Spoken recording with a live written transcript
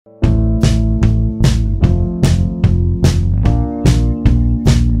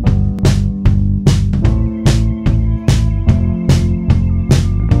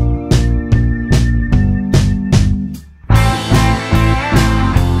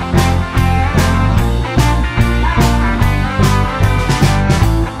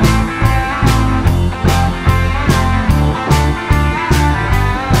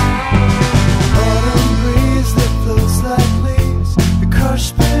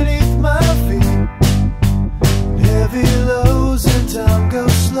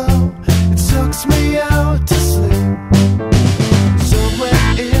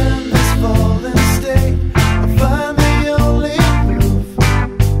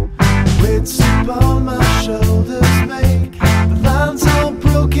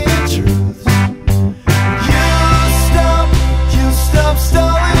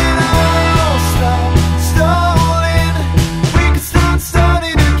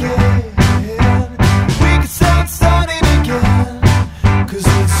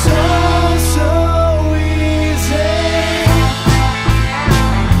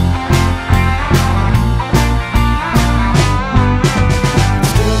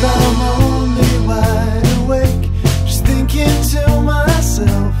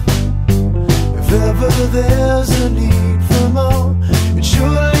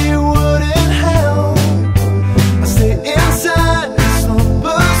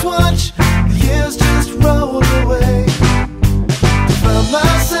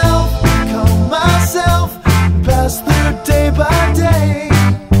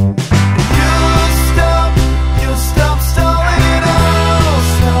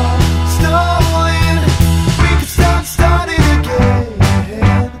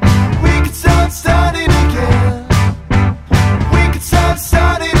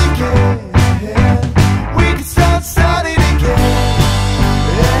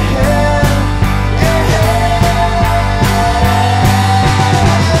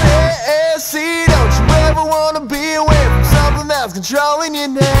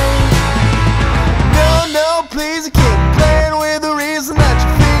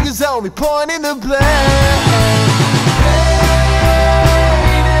only pointing the blame.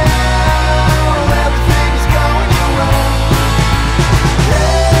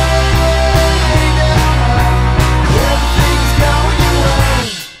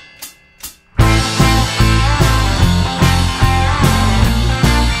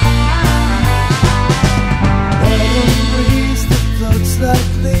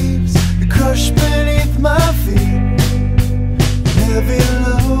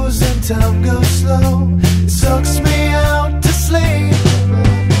 Time goes slow, it sucks me out to sleep.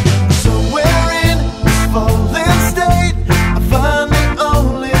 Somewhere in this fallen state, I find the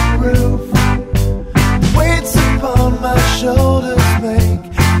only proof. The weights upon my shoulders make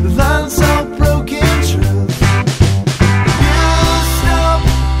the lines of broken truth.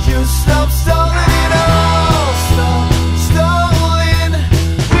 You stop stalling it all. Stop stalling.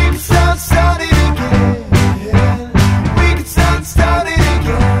 We can start starting again. We can start starting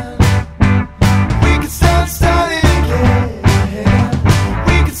again.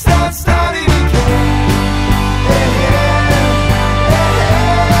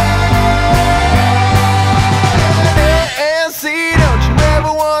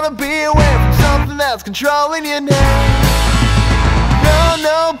 Controlling you now.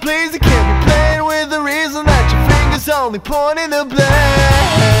 No, please, you can't be playing with the reason that your fingers only pointing the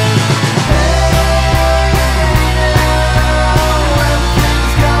blame.